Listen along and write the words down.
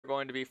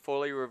going to be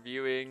fully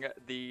reviewing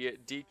the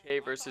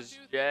DK versus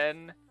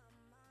Gen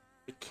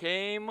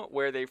game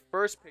where they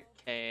first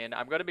picked Kayn.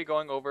 I'm going to be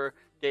going over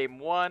game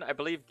 1. I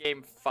believe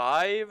game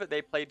 5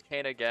 they played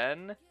Kayn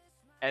again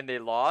and they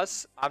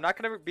lost. I'm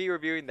not going to be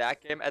reviewing that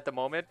game at the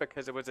moment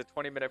because it was a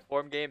 20-minute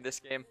form game.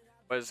 This game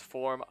was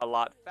form a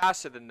lot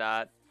faster than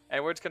that.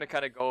 And we're just going to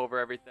kind of go over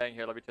everything.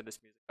 Here, let me turn this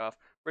music off.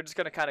 We're just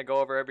going to kind of go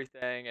over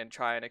everything and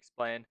try and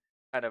explain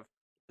kind of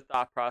the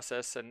thought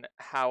process and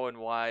how and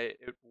why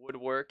it would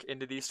work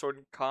into these sort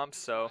of comps.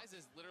 So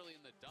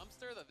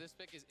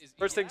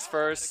first things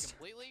first,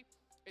 we're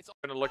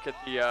going to look at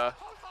the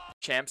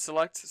champ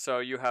select. So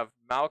you have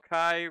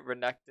Maokai,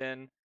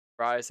 Renekton,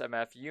 Ryze,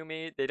 MF,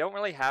 Yuumi. They don't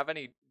really have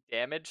any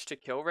damage to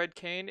kill Red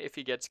Kayn if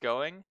he gets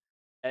going.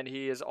 And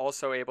he is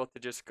also able to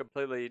just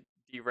completely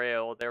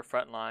derail their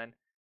front line.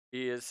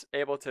 He is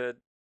able to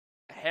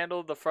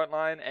handle the front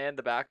line and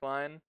the back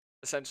line,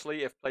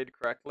 essentially, if played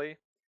correctly.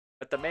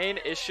 But the main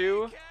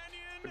issue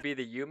would be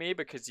the Yuumi,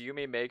 because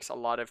Yuumi makes a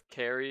lot of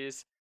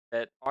carries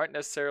that aren't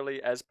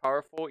necessarily as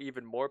powerful,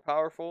 even more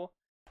powerful.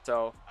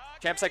 So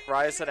champs like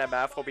Ryze and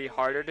MF will be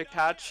harder to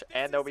catch,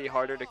 and they'll be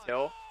harder to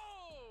kill.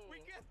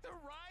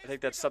 I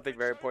think that's something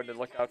very important to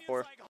look out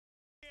for.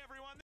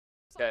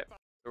 Okay, so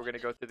we're going to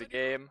go through the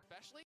game.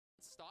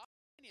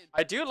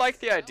 I do like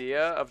the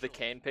idea of the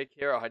Kayn pick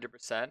here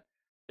 100%.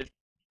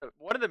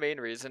 One of the main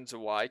reasons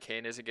why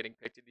Kayn isn't getting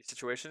picked in these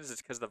situations is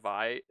because the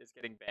Vi is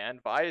getting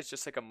banned. Vi is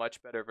just like a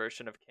much better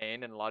version of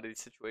Kayn in a lot of these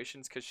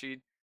situations because she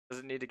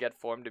doesn't need to get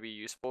form to be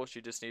useful.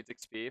 She just needs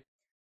XP.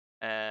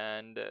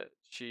 And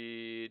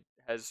she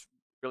has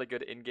really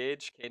good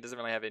engage. Kayn doesn't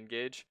really have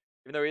engage.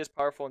 Even though he is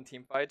powerful in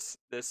team fights,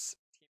 this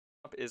team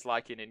up is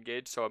lacking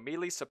engage. So a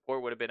melee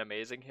support would have been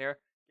amazing here.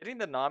 Getting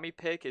the Nami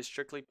pick is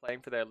strictly playing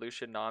for that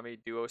Lucian Nami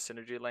duo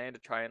synergy lane to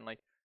try and like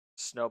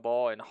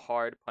snowball and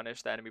hard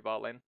punish the enemy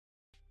bot lane.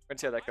 We're gonna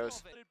see how that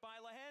goes.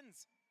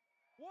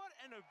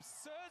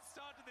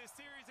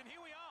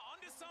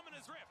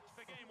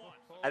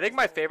 I think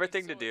my favorite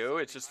thing to do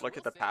is just look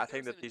at the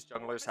pathing that these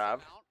junglers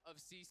have.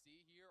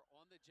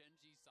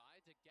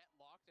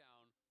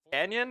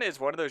 Canyon is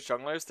one of those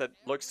junglers that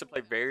looks to play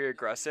very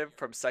aggressive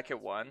from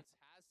second one.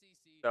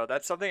 So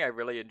that's something I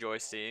really enjoy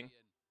seeing.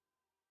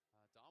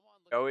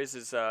 He always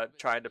is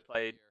trying to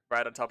play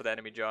right on top of the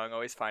enemy jung,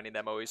 always finding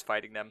them, always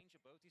fighting them,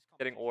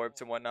 getting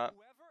orbs and whatnot.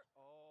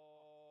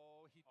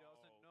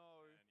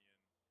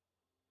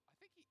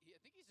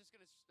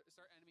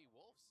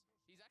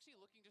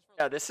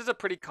 Yeah, this is a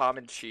pretty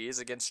common cheese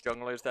against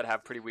junglers that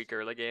have pretty weak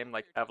early game,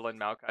 like Evelynn,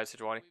 Maokai,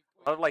 Sejuani.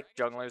 A lot of like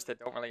junglers that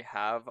don't really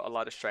have a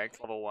lot of strength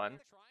level 1.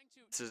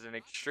 This is an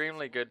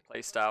extremely good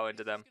playstyle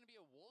into them,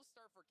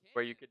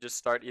 where you could just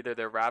start either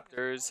their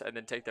Raptors and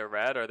then take their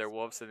red, or their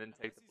Wolves and then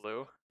take the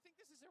blue.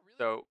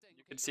 So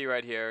you can see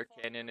right here,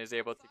 Canyon is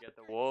able to get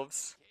the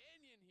Wolves.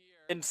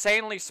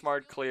 Insanely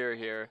smart clear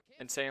here.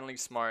 Insanely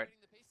smart.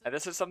 And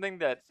this is something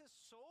that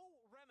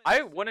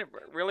I wouldn't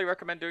really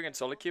recommend doing in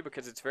solo queue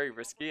because it's very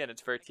risky and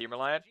it's very team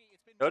reliant.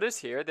 Notice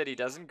here that he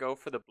doesn't go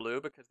for the blue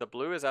because the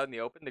blue is out in the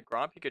open. The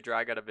Gromp he could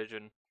drag out of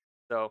vision.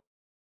 So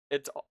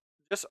it's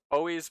just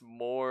always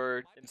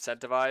more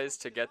incentivized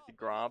to get the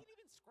Gromp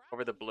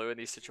over the blue in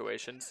these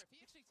situations.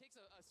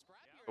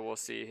 So we'll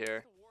see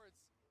here.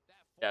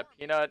 Yeah,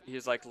 Peanut,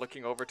 he's like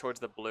looking over towards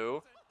the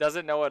blue.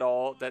 Doesn't know at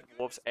all that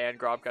Wolves and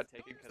Gromp got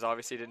taken because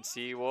obviously he didn't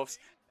see Wolves.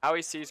 Now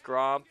he sees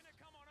Gromp.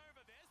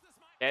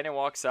 Canyon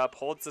walks up,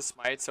 holds the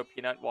smite, so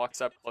Peanut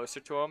walks up closer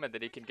to him, and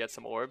then he can get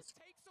some orbs.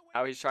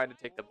 Now he's trying to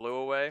take the blue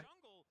away.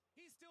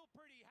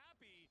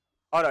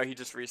 Oh no, he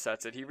just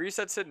resets it. He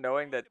resets it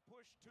knowing that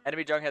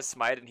enemy jung has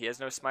smite and he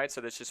has no smite,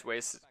 so this just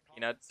wastes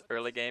Peanut's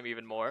early game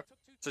even more.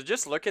 So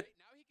just look at,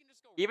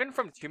 even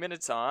from 2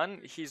 minutes on,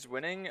 he's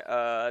winning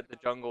the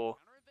jungle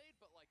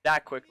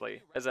that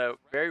quickly as a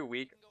very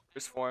weak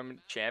first form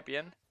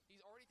champion.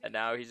 And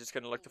now he's just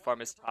going to look to farm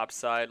his top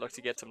side, look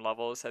to get some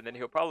levels, and then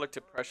he'll probably look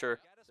to pressure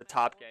the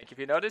top gank. If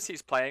you notice,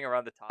 he's playing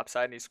around the top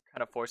side and he's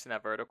kind of forcing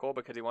that vertical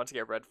because he wants to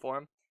get red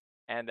form.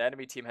 And the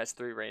enemy team has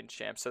 3 ranged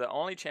champs. So the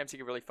only champs he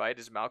can really fight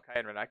is Maokai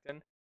and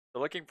Renekton. So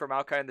looking for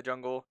Maokai in the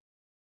jungle,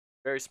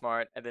 very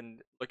smart. And then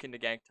looking to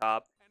gank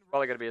top,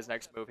 probably going to be his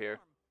next move here.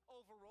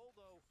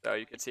 So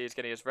you can see he's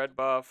getting his red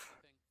buff.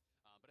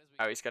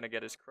 Now he's going to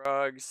get his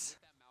Krugs.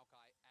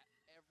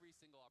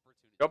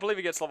 Don't believe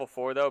he gets level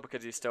 4 though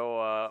because he's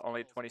still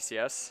only 20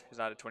 CS. He's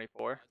not at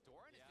 24.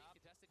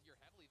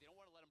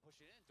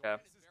 Yeah.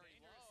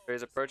 So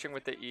he's approaching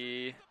with the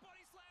E.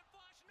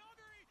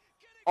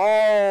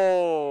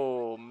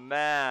 Oh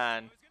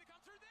man.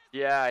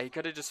 Yeah, he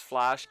could have just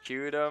flash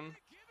Q'd him.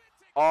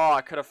 Oh, I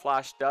could have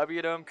flash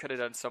W'd him. Could have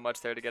done so much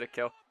there to get a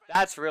kill.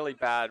 That's really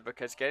bad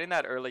because getting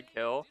that early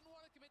kill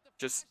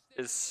just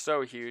is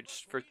so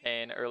huge for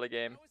Kayn early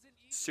game.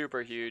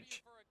 Super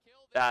huge.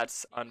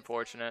 That's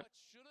unfortunate.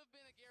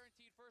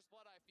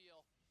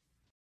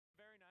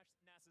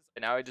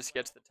 And now he just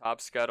gets the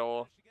top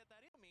scuttle.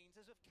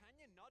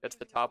 Gets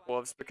the top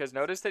wolves. Because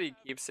notice that he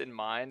keeps in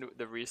mind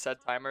the reset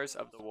timers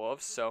of the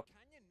wolves. So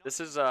this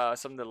is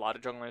something that a lot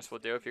of junglers will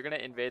do. If you're going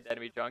to invade the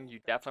enemy jungle, you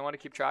definitely want to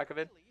keep track of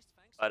it.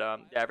 But yeah,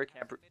 every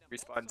camp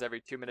respawns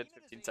every 2 minutes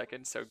 15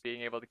 seconds, so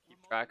being able to keep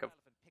track of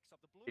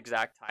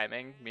exact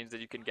timing means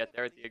that you can get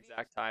there at the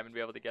exact time and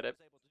be able to get it.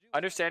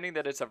 Understanding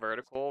that it's a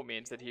vertical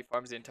means that he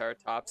farms the entire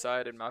top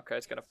side and Maokai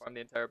is going to farm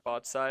the entire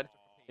bot side.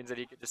 Means that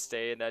he could just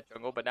stay in that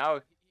jungle, but now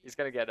he's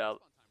going to get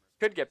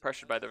could get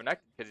pressured by the Renekton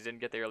because he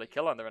didn't get the early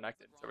kill on the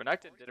Renekton. So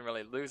Renekton didn't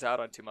really lose out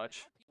on too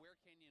much.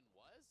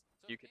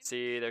 You can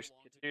see there's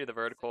continue the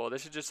vertical.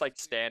 This is just like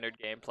standard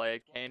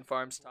gameplay. Kayn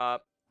farms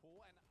top.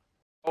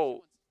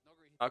 Oh,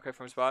 okay,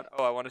 from spot.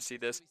 Oh, I want to see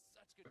this.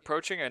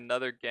 Approaching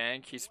another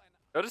gank.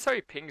 Notice how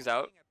he pings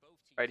out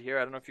right here.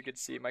 I don't know if you could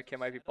see. My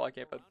Kim might be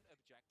blocking it, but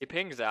he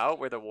pings out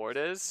where the ward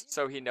is.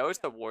 So he knows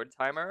the ward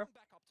timer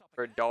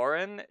for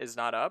Doran is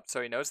not up.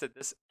 So he knows that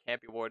this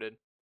can't be warded.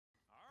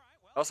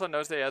 Also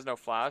knows that he has no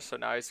flash. So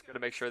now he's going to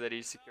make sure that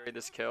he's securing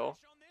this kill.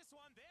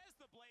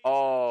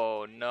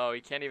 Oh, no.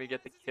 He can't even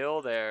get the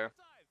kill there.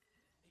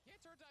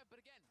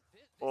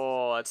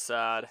 Oh, that's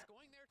sad.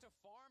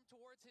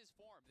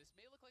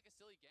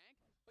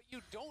 You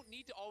don't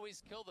need to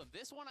always kill them.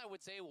 This one I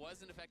would say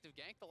was an effective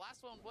gank. The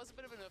last one was a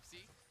bit of an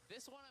oopsie.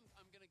 This one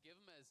I'm going to give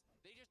them as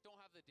they just don't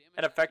have the damage.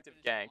 An effective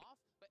gank.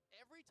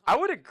 I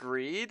would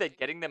agree that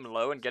getting them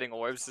low and getting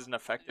orbs is an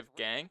effective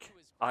gank.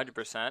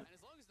 100%.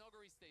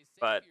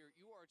 But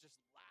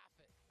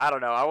I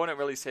don't know. I wouldn't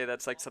really say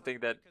that's like something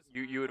that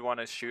you would want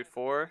to shoot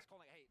for.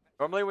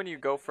 Normally when you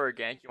go for a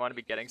gank, you want to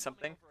be getting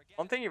something.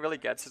 One thing he really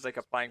gets is like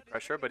applying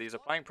pressure, but he's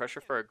applying pressure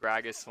for a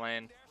Gragas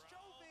lane.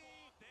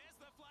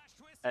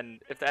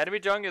 And if the enemy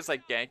jung is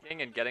like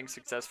ganking and getting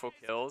successful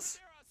kills,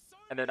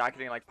 and they're not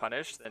getting like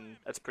punished, then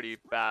that's pretty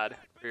bad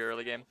for your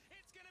early game.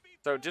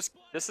 So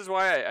this is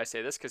why I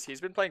say this, because he's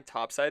been playing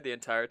topside the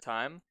entire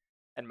time,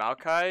 and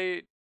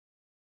Maokai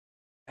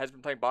has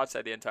been playing bot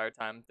side the entire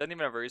time. Doesn't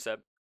even have a reset.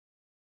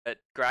 But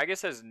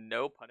Gragas has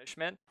no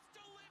punishment.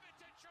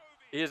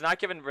 He has not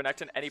given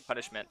Renekton any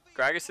punishment.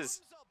 Gragas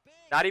is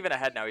not even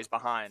ahead now, he's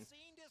behind.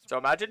 So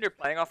imagine you're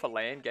playing off a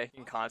lane,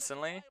 ganking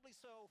constantly,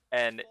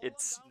 and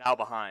it's now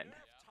behind.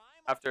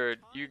 After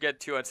you get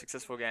 2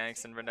 unsuccessful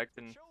ganks and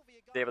Renekton is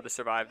able to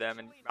survive them,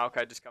 and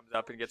Maokai just comes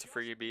up and gets a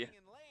free EB.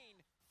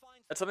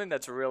 That's something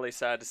that's really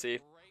sad to see,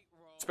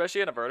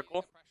 especially in a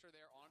vertical.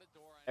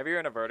 If you're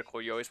in a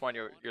vertical, you always want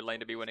your lane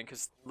to be winning,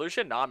 because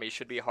Lucian Nami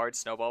should be hard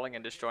snowballing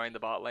and destroying the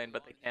bot lane,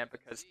 but they can't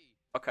because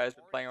Maokai has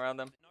been playing around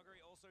them.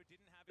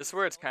 This is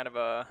where it's kind of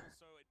a...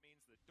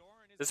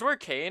 This is where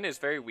Kayn is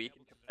very weak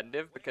and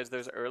competitive, because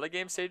there's early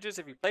game stages.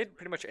 If you played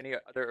pretty much any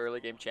other early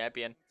game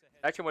champion,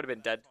 Action would have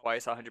been dead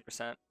twice,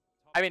 100%.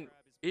 I mean,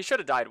 he should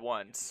have died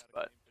once,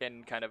 but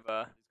Kayn kind of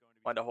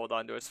wanted to hold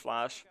on to his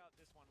flash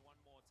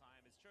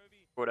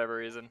for whatever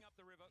reason.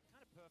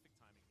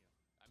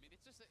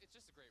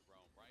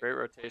 Great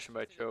rotation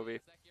by Chovy.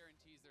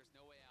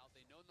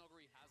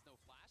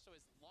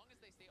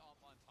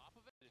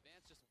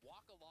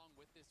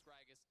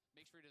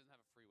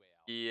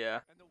 Yeah.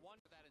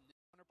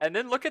 And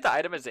then look at the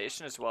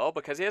itemization as well,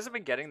 because he hasn't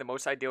been getting the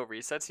most ideal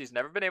resets. He's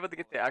never been able to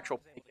get the actual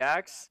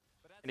pickaxe,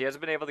 and he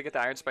hasn't been able to get the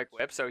Iron Spike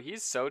Whip, so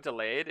he's so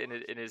delayed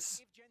in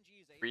his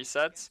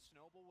resets.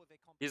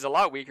 He's a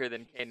lot weaker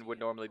than Kayn would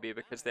normally be,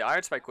 because the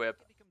Iron Spike Whip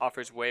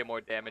offers way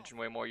more damage and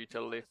way more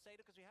utility.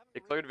 They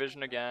cleared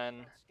vision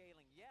again.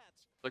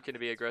 Looking to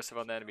be aggressive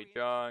on the enemy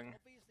jung.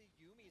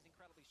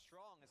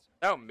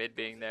 Now mid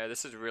being there,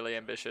 this is really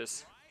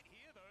ambitious.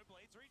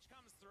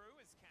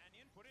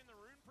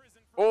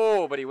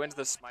 Oh, but he wins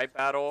the smite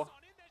battle.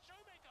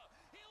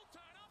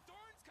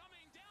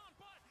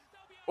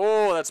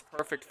 Oh, that's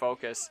perfect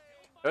focus.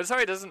 Notice how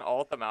he doesn't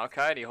ult the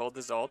Maokai and he holds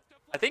his ult.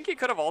 I think he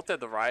could have ulted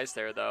the Rise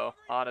there, though,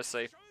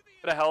 honestly.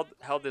 Could have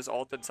held his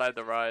ult inside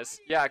the Rise.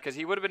 Yeah, because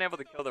he would have been able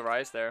to kill the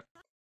Rise there.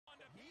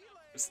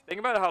 Just think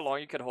about how long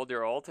you could hold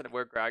your ult and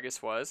where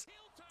Gragas was.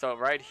 So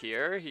right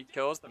here, he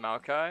kills the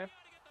Maokai.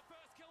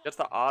 Gets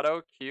the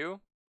auto Q.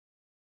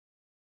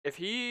 If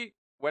he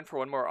went for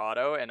one more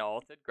auto and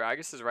ulted,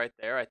 Gragas is right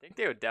there. I think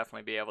they would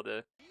definitely be able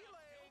to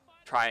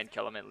try and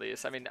kill him at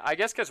least. I mean, I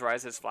guess because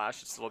Rise has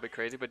flash, it's a little bit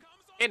crazy, but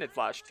Kayn had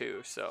flash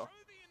too, so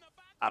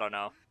I don't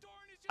know.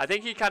 I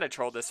think he kind of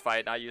trolled this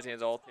fight, not using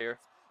his ult here.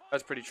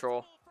 That's pretty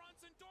troll.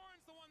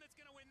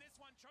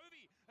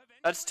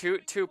 That's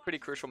two pretty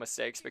crucial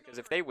mistakes, because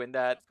if they win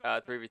that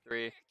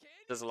 3v3, it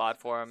does a lot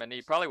for him, and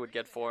he probably would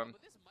get for him.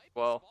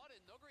 Well,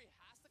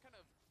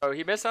 oh,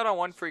 he missed out on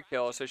one free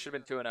kill, so it should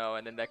have been 2-0,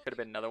 and then that could have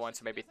been another one,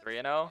 so maybe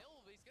 3-0.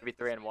 Maybe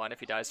 3-1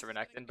 if he dies to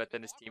Renekton, but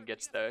then his team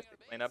gets the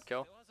cleanup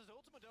kill.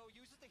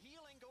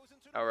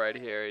 Oh, right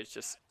here, he's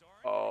just...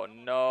 Oh,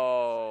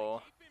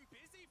 no.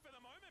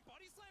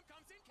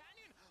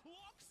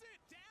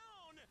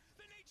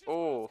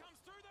 Oh.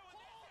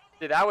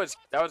 Dude, that was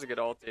a good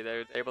ulti. They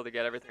were able to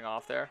get everything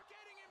off there.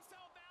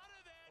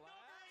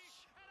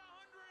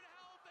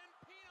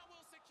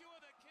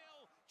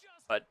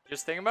 But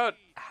just think about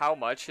how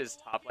much his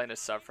top lane is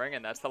suffering,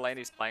 and that's the lane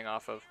he's playing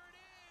off of.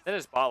 Then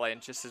his bot lane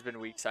just has been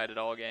weak-sided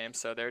all game,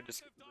 so they're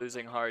just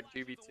losing hard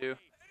 2v2.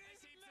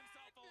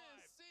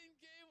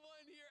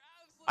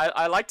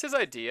 I liked his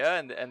idea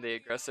and the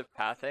aggressive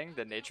pathing,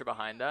 the nature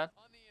behind that.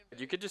 But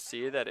you could just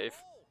see that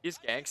if these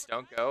ganks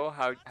don't go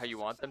how you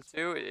want them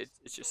to,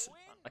 it's just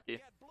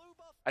unlucky.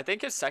 I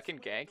think his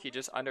second gank, he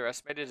just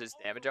underestimated his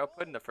damage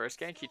output. In the first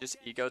gank, he just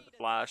egoed the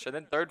flash. And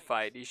then third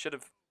fight, he should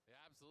have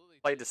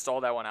played to stall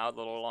that one out a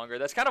little longer.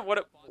 That's kind of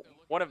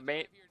one of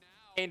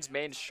Kayn's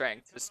main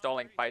strengths is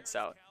stalling fights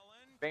out.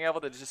 Being able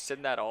to just sit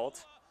in that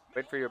ult,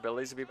 wait for your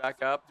abilities to be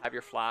back up, have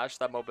your flash,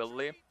 that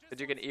mobility. Because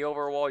you can E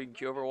over a wall, you can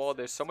Q over a wall.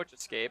 There's so much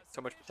escape,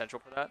 so much potential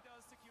for that.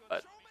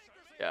 But,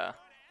 yeah.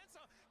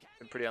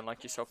 Been pretty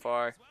unlucky so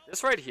far.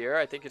 This right here,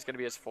 I think is going to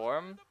be his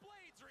form.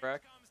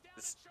 Correct?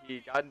 He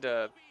got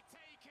into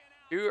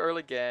 2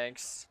 early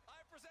ganks,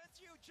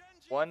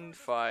 1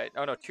 fight,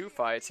 oh no, 2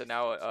 fights, and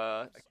now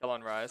a kill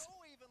on Rise.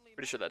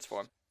 Pretty sure that's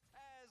form.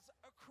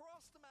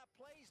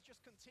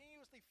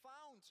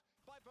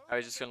 I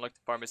was just gonna look to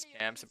farm his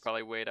camps and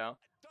probably wait out.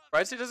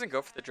 Rise doesn't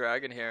go for the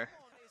dragon here.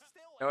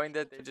 Knowing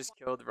that they just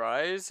killed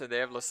Rise and they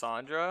have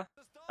Lissandra.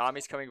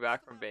 Nami's coming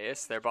back from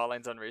base, their bot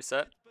lane's on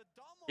reset.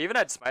 He even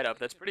had smite up,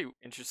 that's pretty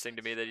interesting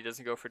to me that he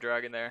doesn't go for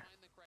dragon there.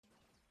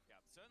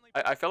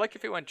 I feel like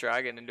if he went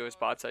dragon into his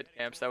bot side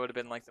camps, that would have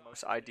been like the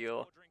most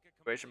ideal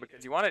situation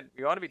because you want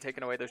to be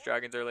taking away those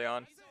dragons early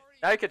on.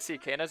 Now you can see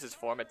Kayn has his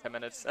form at 10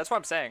 minutes. That's what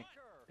I'm saying.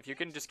 If you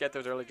can just get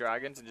those early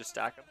dragons and just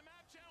stack them.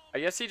 I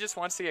guess he just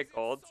wants to get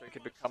gold so he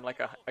could become like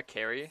a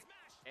carry.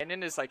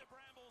 Kayn is like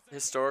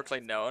historically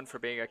known for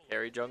being a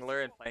carry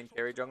jungler and playing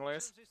carry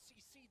junglers.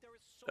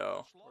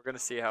 So we're gonna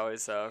see how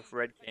his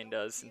red Kayn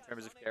does in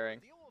terms of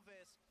carrying.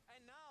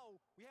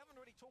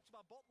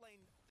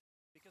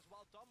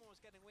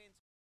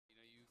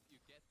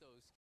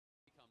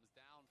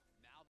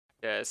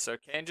 Yeah, so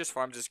Kayn just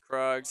farms his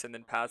Krugs and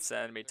then paths the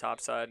enemy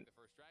topside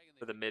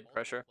for the mid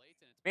pressure.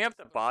 Bringing up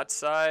the bot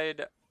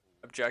side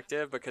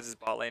objective because his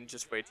bot lane is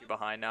just way too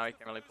behind now. He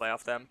can't really play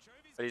off them.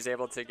 But he's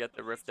able to get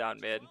the rift down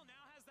mid.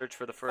 Search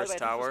for the first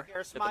tower.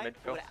 Get the mid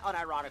kill.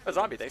 Oh,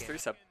 zombie, thanks for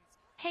resub.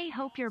 Hey,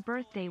 hope your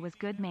birthday was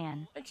good,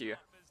 man. Thank you.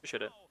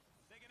 Appreciate it.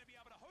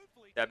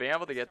 Yeah, being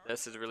able to get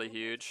this is really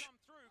huge.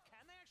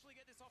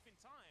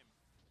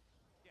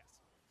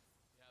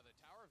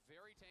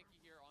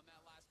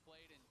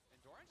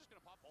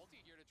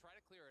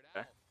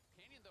 Okay.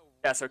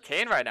 Yeah, so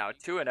Kayn right now,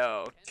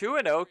 2-0.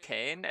 2-0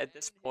 Kayn at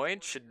this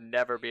point should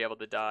never be able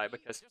to die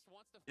because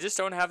you just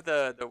don't have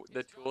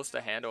the tools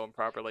to handle him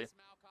properly.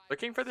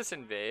 Looking for this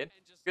invade.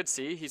 You could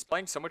see he's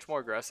playing so much more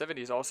aggressive and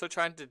he's also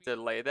trying to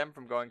delay them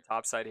from going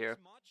topside here.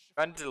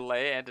 Trying to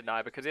delay and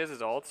deny because he has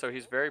his ult, so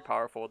he's very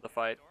powerful with the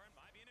fight.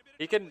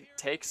 He can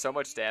take so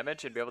much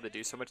damage and be able to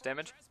do so much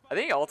damage. I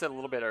think he ulted a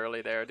little bit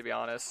early there, to be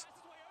honest.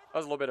 That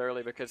was a little bit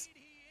early because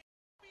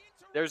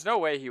there's no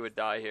way he would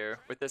die here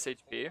with this HP.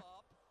 He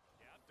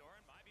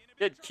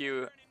had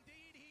Q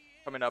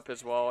coming up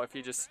as well. If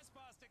he just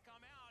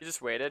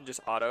waited,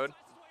 just autoed,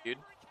 dude.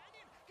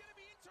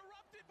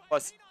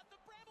 Plus,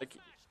 like,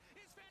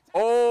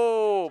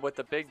 oh, with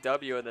the big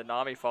W and the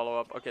Nami follow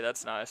up. Okay,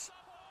 that's nice.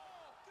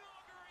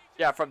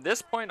 Yeah, from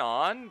this point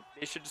on,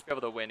 they should just be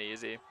able to win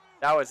easy.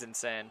 That was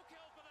insane.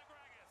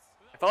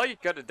 I felt like he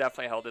could have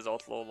definitely held his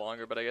ult a little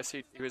longer, but I guess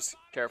he was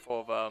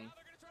careful of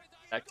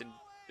Nectin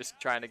just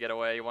trying to get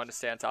away. He wanted to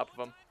stay on top of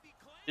him.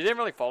 He didn't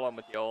really follow him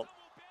with the ult.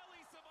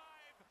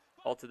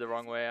 Ulted the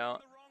wrong way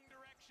out.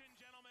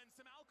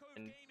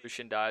 And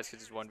Lucian dies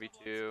because he's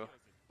 1v2.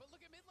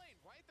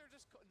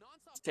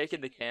 He's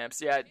taking the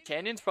camps. Yeah,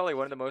 Canyon's probably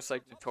one of the most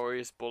like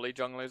notorious bully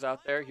junglers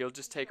out there. He'll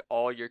just take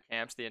all your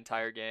camps the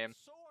entire game.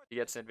 He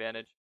gets an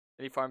advantage.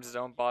 Then he farms his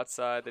own bot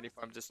side. Then he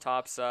farms his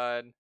top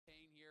side.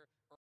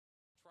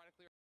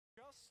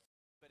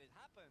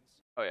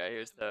 Oh yeah,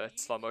 here's the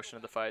slow motion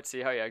of the fight.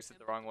 See how he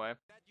exited the wrong way?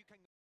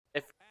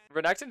 If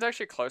Renekton's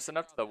actually close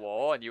enough to the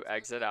wall and you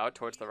exit out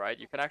towards the right,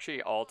 you can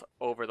actually ult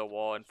over the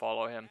wall and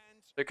follow him.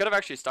 They could have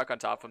actually stuck on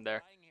top of him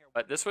there.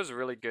 But this was a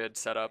really good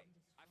setup.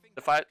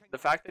 The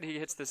fact that he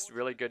hits this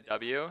really good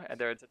W and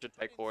they're in such a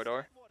tight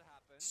corridor,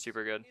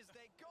 super good.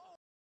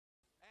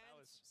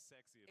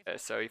 Okay,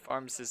 so he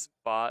farms his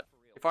bot.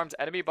 He farms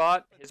enemy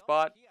bot, his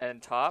bot,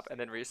 and top, and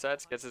then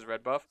resets, gets his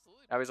red buff.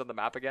 Now he's on the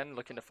map again,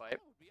 looking to fight.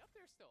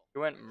 He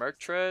went Merc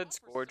Tread,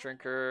 Score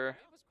Drinker.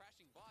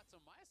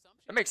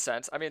 That makes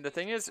sense. I mean, the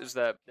thing is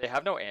that they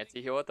have no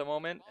anti-heal at the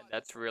moment, and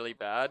that's really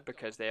bad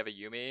because they have a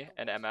Yuumi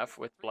and MF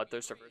with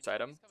Bloodthirster first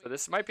item. So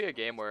this might be a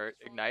game where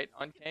Ignite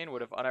on Kayn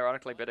would have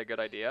unironically been a good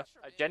idea.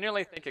 I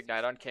genuinely think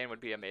Ignite on Kayn would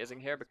be amazing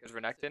here because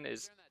Renekton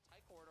is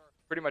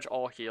pretty much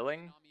all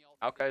healing.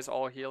 Maokai is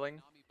all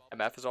healing.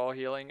 MF is all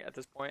healing at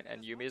this point,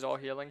 and Yuumi is all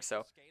healing.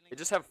 So they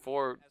just have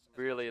 4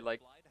 really like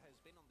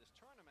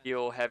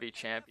heal-heavy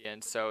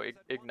champions. So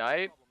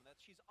Ignite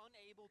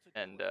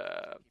and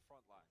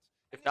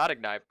if not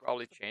Ignite,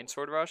 probably Chain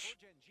Sword Rush.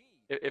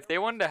 If they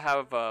wanted to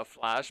have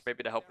Flash,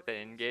 maybe to help with the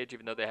engage,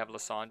 even though they have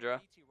Lissandra.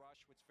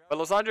 But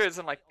Lissandra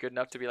isn't like good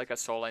enough to be like a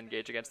solo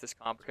engage against this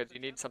comp because you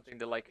need something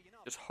to like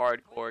just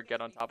hardcore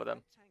get on top of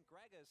them.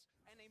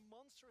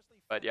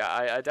 But yeah,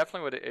 I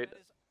definitely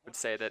would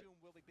say that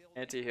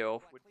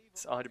anti-heal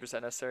is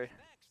 100% necessary.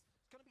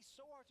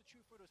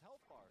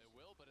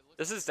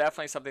 This is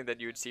definitely something that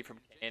you would see from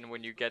Kayn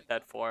when you get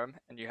that form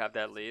and you have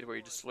that lead where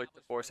you just look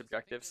to force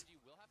objectives.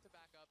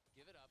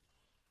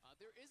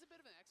 There is a bit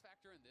of an X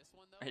factor in this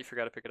one though. He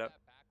forgot to pick it up.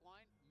 That back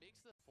line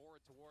makes the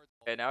forward towards.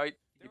 Okay, now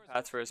he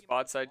paths for his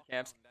bot side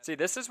camps. See,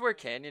 this is where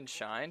Canyon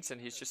shines, and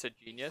he's just a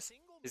genius,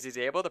 because he's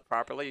able to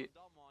properly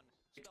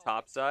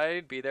top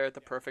side, be there at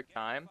the perfect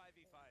time,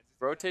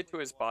 rotate to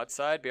his bot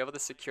side, be able to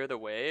secure the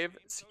wave,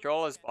 secure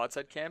all his bot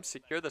side camps,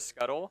 secure the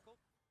scuttle.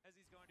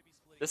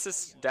 This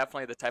is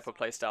definitely the type of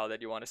playstyle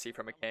that you want to see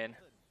from a Kayn.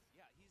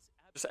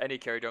 Just any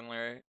carry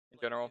jungler in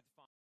general.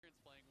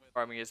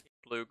 Farming his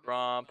blue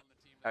Gromp.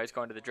 Now he's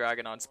going to the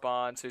dragon on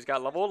spawn. So he's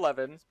got level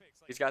 11.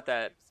 He's got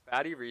that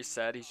baddie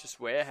reset. He's just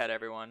way ahead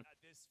everyone.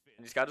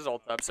 And he's got his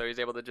ult up, so he's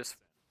able to just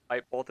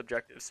fight both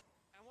objectives.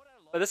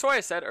 But this is why I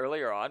said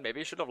earlier on,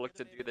 maybe he should have looked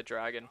to do the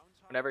dragon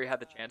whenever he had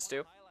the chance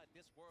to.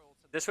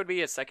 This would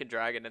be his second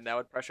dragon, and that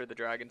would pressure the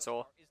dragon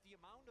soul.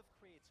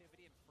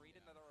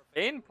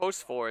 Kayn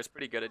post 4 is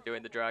pretty good at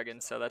doing the dragon,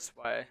 so that's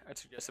why I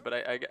suggested. But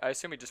I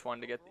assume he just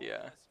wanted to get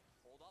the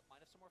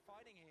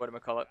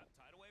whatchamacallit,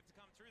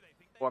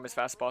 form as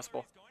fast as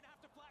possible.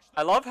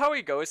 I love how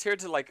he goes here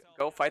to like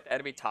go fight the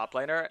enemy top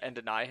laner and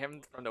deny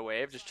him from the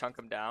wave, just chunk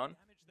him down,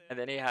 and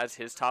then he has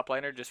his top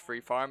laner just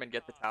free farm and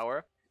get the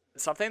tower.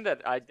 It's something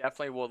that I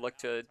definitely will look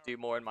to do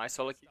more in my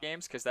solo queue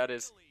games, because that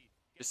is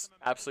just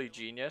absolutely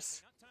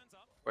genius,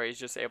 where he's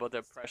just able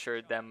to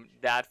pressure them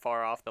that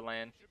far off the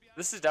lane.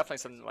 This is definitely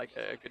something like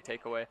a good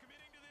takeaway.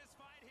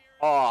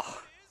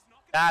 Oh,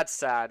 that's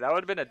sad. That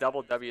would have been a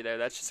double W there.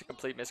 That's just a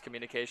complete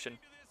miscommunication.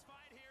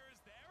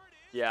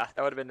 Yeah,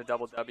 that would have been a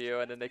double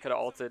W, and then they could have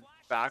ulted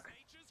back.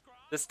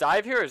 This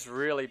dive here is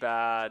really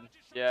bad.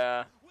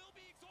 Yeah.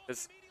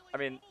 Because, I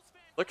mean,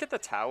 look at the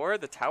tower.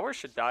 The tower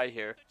should die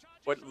here.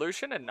 What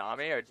Lucian and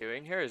Nami are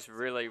doing here is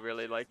really,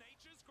 really, like,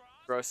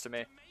 gross to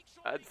me.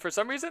 For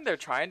some reason, they're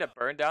trying to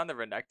burn down the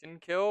Renekton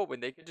kill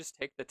when they could just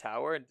take the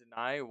tower and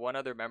deny one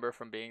other member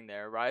from being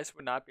there. Ryze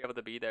would not be able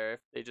to be there if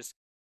they just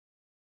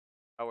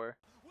tower.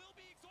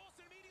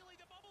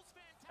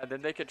 And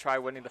then they could try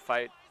winning the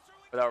fight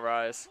without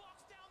Ryze.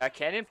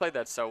 Canyon played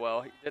that so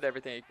well. He did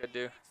everything he could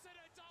do.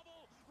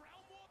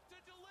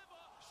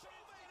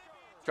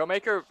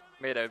 Showmaker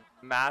made a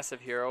massive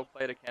hero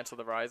play to cancel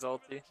the Ryze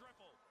ulti.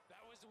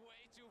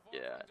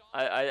 Yeah,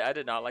 I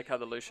did not like how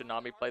the Lucian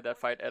Nami played that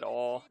fight at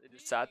all. They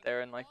just sat there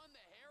and like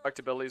fucked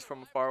abilities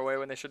from far away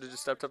when they should have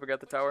just stepped up and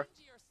got the tower.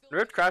 When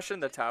Rift crashed in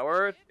the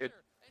tower, it's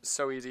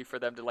so easy for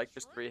them to like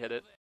just 3-hit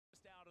it.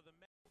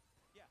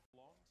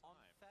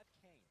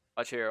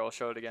 Watch here, I'll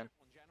show it again.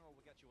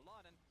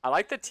 I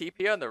like the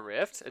TP on the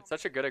Rift. It's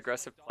such a good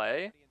aggressive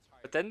play.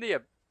 But then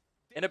the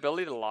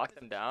inability to lock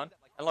them down.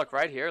 And look,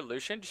 right here,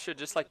 Lucian should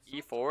just like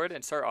E forward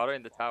and start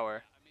autoing the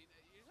tower.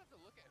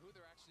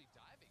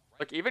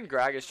 Look, even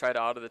Gragas tried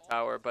to auto the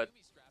tower, but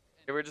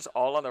they were just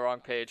all on the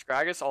wrong page.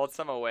 Gragas ults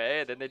them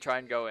away, and then they try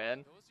and go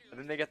in. And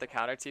then they get the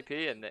counter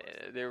TP, and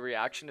their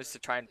reaction is to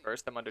try and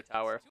burst them under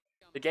tower.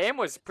 The game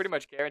was pretty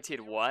much guaranteed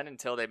won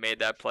until they made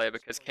that play,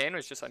 because Kayn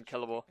was just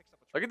unkillable.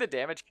 Look at the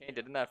damage Kayn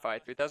did in that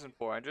fight,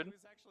 3,400.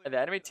 And the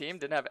enemy team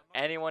didn't have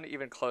anyone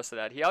even close to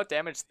that. He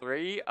outdamaged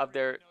 3 of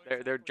their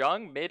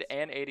jung, mid,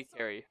 and AD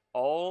carry.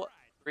 All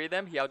 3 of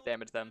them, he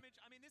outdamaged them.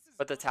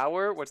 But the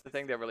tower was the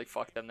thing that really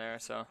fucked them there,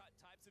 so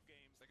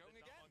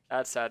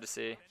that's sad to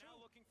see.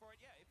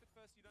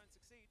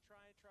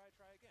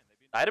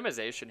 The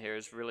itemization here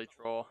is really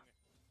troll.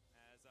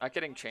 Not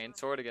getting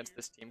Chainsword against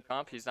this team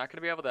comp. He's not going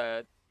to be able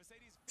to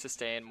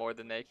sustain more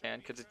than they can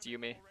because it's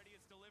Yuumi.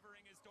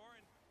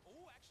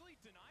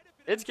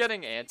 It's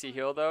getting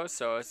anti-heal though,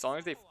 so as long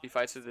as he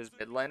fights with his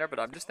mid laner, but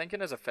I'm just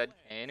thinking as a fed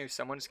Kayn, who's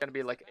someone who's going to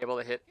be like able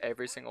to hit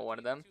every single one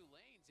of them.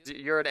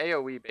 You're an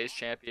AoE based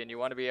champion, you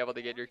want to be able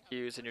to get your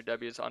Qs and your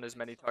Ws on as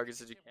many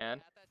targets as you can.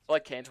 I feel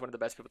like Kayn's one of the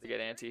best people to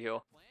get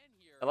anti-heal.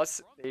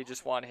 Unless they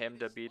just want him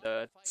to be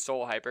the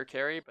sole hyper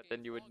carry, but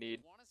then you would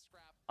need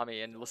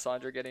Nami and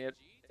Lissandra getting it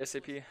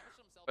SAP.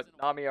 But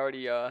Nami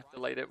already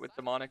delayed it with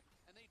Demonic.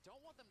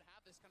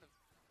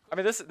 I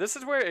mean, this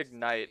is where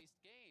Ignite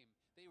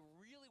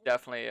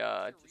definitely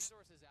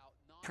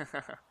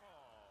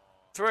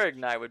it's where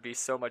Ignite would be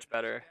so much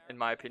better in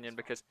my opinion,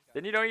 because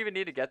then you don't even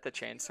need to get the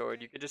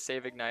Chainsword. You could just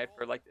save Ignite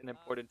for like an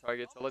important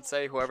target. So let's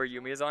say whoever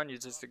Yuumi is on, you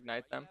just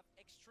Ignite them.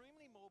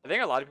 I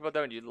think a lot of people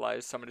don't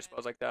utilize Summon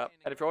Dispose like that.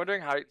 And if you're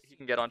wondering how he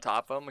can get on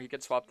top of him, he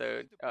can swap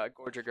the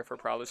Gorjigger for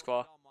Prowler's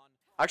Claw.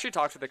 I actually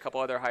talked with a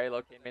couple other high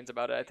low Kayn mains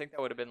about it. I think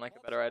that would have been like a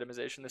better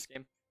itemization this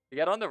game. You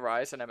get on the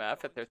Ryze and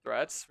MF at their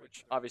threats,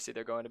 which obviously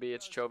they're going to be.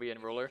 It's Chovy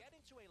and Ruler.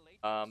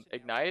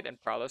 Ignite and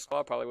Prowler's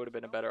Claw probably would have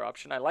been a better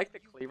option. I like the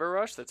Cleaver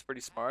Rush. That's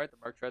pretty smart. The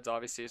Merc Treads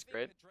obviously is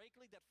great.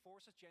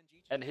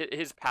 And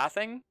his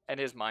pathing and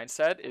his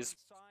mindset is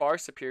far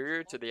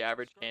superior to the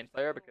average Kayn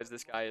player, because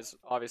this guy is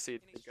obviously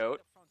the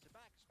GOAT.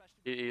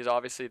 He's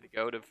obviously the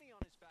GOAT of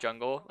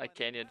jungle. Like,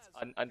 Canyon's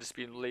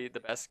undisputedly the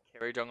best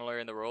carry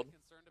jungler in the world,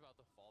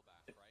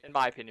 in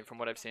my opinion, from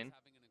what I've seen.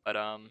 But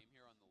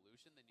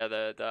yeah,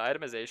 the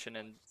itemization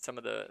and some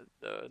of the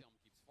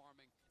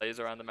plays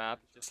around the map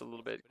is just a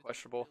little bit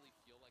questionable.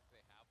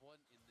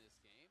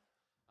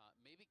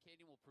 Maybe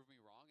Kayn will prove me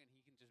wrong, and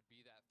he can just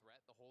be that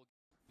threat, the whole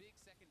big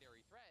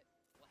secondary threat.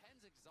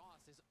 Lahen's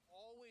exhaust is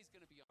always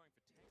going to be on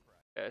for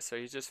Okay, so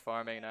he's just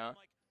farming now.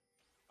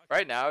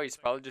 Right now, he's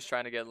probably just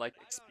trying to get like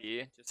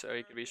XP, just so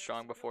he can be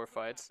strong before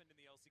fights.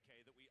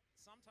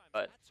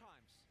 But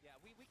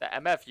the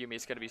MF Yumi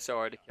is gonna be so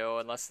hard to kill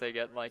unless they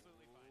get like.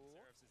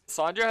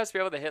 Sandra has to be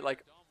able to hit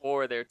like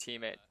for their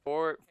teammate,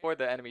 for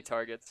the enemy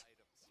targets.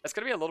 That's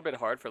gonna be a little bit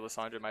hard for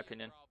Lissandra, in my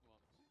opinion.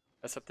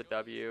 That's up to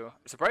W.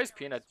 I'm surprised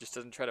Peanut just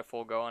doesn't try to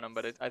full go on him,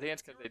 but I think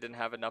it's because they didn't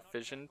have enough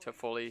vision to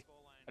fully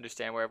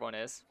understand where everyone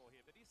is.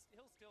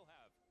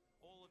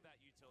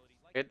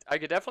 I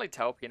could definitely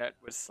tell Peanut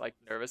was like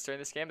nervous during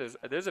this game.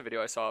 There's a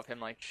video I saw of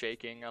him like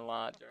shaking a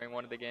lot during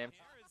one of the games.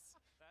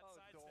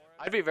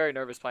 I'd be very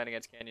nervous playing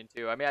against Canyon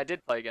too. I mean, I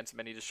did play against him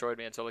and he destroyed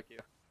me in solo queue.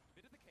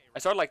 I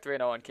started like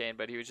 3-0 on Kayn,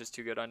 but he was just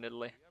too good on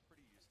Italy.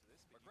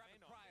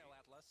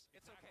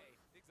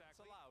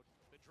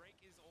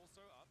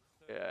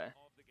 Yeah.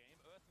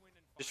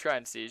 Just try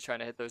and see. He's trying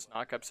to hit those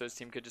knockups so his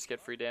team could just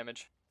get free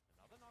damage.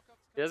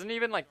 He doesn't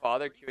even like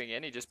bother queuing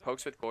in. He just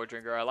pokes with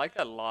Goredringer. I like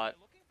that a lot.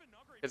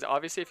 Because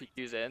obviously if he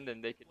queues in,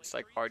 then they could just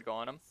like hard go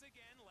on him.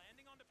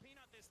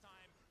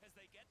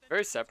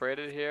 Very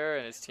separated here,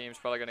 and his team's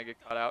probably going to get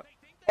caught out.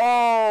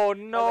 Oh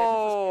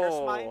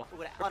no!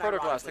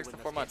 Protoglass takes the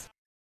 4 months.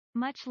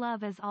 Much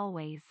love as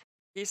always.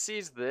 He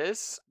sees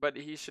this, but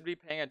he should be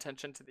paying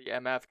attention to the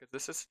MF because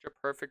this is such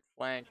a perfect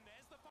flank.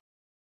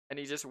 And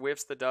he just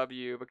whiffs the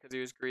W because he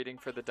was greeting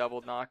for the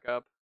double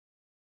knockup.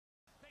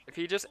 If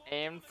he just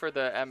aimed for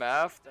the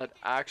MF, that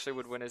actually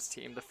would win his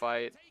team the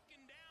fight.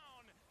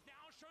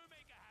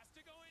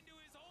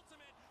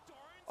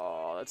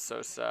 Oh, that's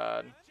so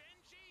sad.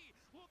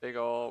 Big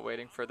ol'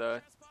 waiting for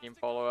the team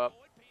follow-up.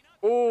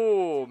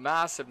 Oh,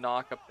 massive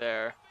knock up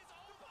there.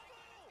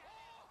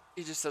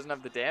 He just doesn't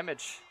have the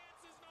damage.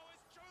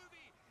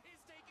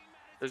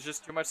 There's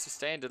just too much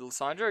sustain. Did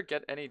Lissandra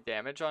get any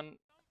damage on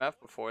MF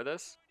before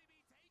this?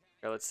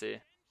 Here, let's see.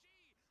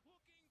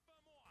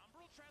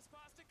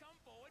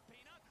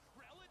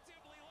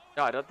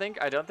 No, I don't think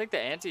the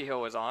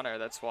anti-heal was on her.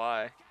 That's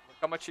why. Look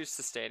how much she's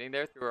sustaining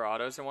there through her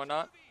autos and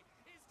whatnot.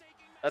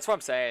 That's what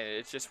I'm saying.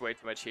 It's just way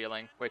too much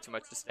healing, way too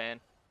much sustain.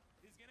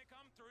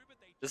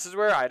 This is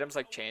where items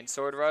like Chain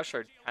Sword Rush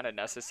are kind of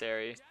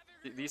necessary.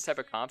 These type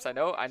of comps. I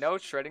know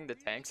shredding the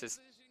tanks is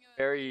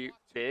very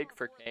big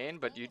for Kayn,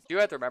 but you do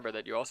have to remember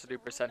that you also do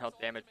 % health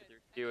damage with your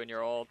Q and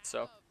your ult,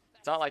 so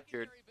it's not like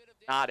you're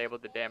not able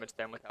to damage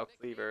them without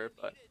cleaver.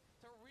 But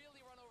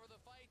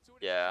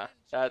yeah,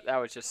 that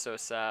was just so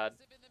sad.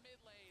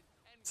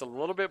 It's a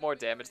little bit more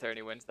damage there and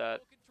he wins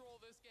that.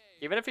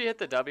 Even if he hit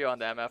the W on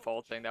the MF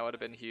ult thing, that would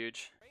have been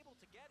huge.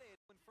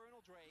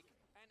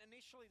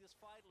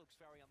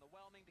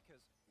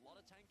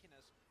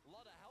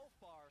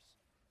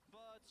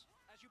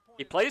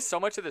 He plays so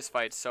much of this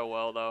fight so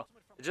well though.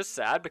 It's just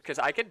sad because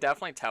I could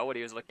definitely tell what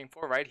he was looking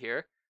for right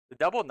here. The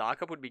double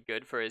knockup would be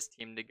good for his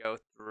team to go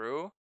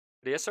through.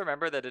 But he has to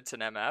remember that it's an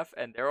MF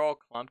and they're all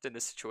clumped in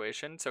this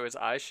situation, so his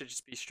eyes should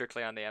just be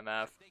strictly on the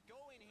MF.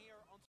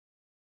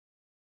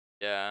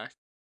 Yeah.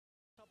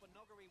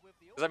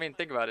 Because I mean,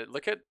 think about it.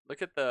 Look at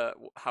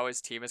how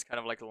his team is kind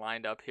of like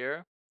lined up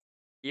here.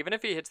 Even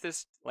if he hits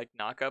this like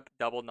knockup,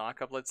 double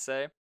knockup, let's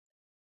say,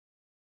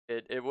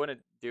 it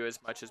wouldn't do as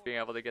much as being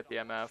able to get the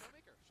MF.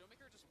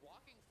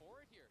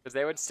 Because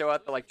they would still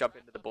have to like jump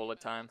into the bullet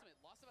time.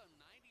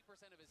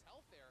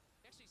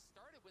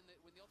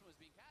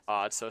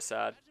 Oh, it's so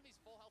sad.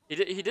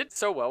 He did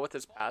so well with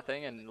his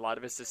pathing and a lot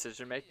of his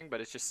decision making,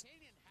 but it's just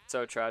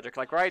so tragic.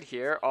 Like right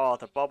here, oh,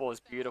 the bubble is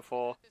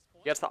beautiful.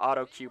 He gets the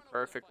auto Q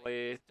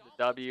perfectly. The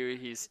W,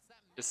 he's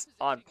just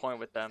on point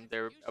with them.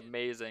 They're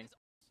amazing.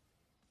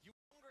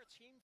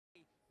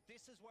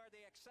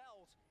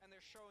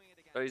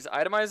 So he's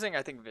itemizing,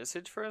 I think,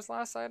 Visage for his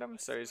last item.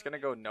 So he's going to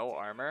go no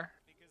armor.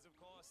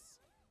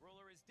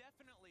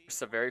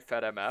 Just a very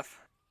fed MF.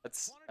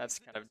 That's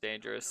kind of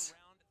dangerous.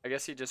 I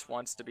guess he just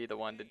wants to be the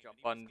one to jump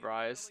on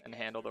Rise and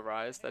handle the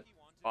Rise. That's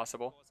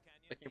possible.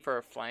 Looking for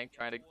a flank,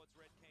 trying to,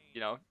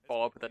 you know,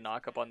 follow up with a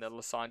knockup on the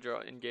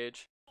Lissandra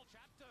engage.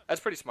 That's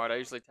pretty smart. I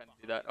usually tend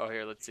to do that. Oh,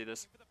 here, let's see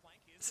this.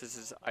 This is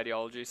his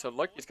ideology. So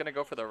look, he's going to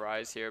go for the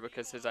Rise here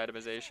because his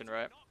itemization,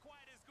 right?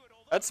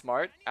 That's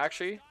smart,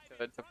 actually,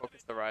 to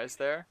focus the Rise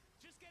there.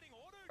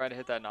 Trying to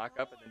hit that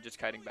knockup and then just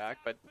kiting back.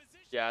 But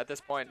yeah, at this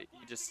point,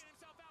 he just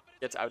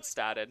gets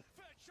outstatted.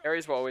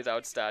 Ares will always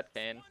outstat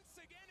Kayn.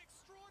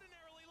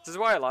 This is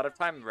why a lot of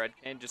time Red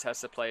Kayn just has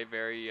to play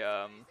very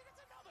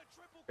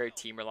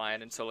team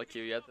reliant in solo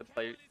queue. You have to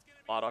play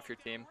a lot off your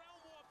team.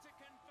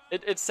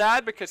 It's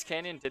sad because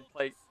Canyon did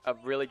play a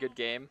really good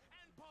game,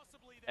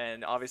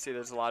 and obviously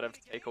there's a lot of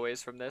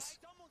takeaways from this,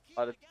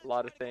 a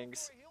lot of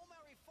things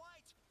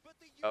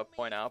to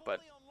point out. But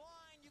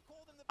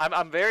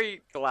I'm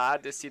very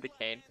glad to see the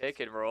Kayn pick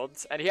in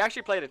Worlds, and he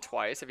actually played it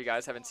twice. If you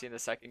guys haven't seen the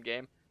second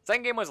game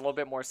was a little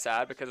bit more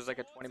sad because it was like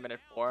a 20-minute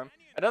form.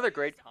 Another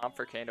great comp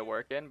for Kayn to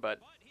work in, but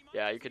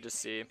yeah, you could just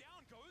see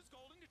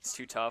it's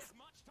too tough.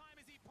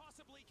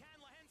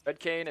 Red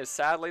Kayn is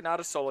sadly not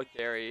a solo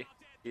carry.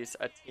 He's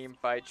a team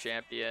fight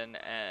champion,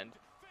 and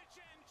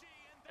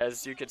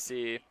as you can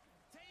see,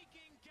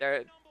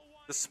 the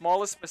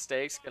smallest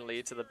mistakes can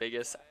lead to the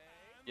biggest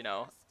you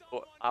know,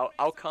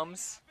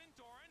 outcomes.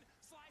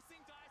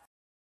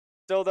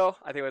 Still though,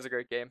 I think it was a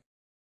great game.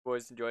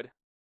 Boys enjoyed.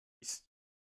 Peace.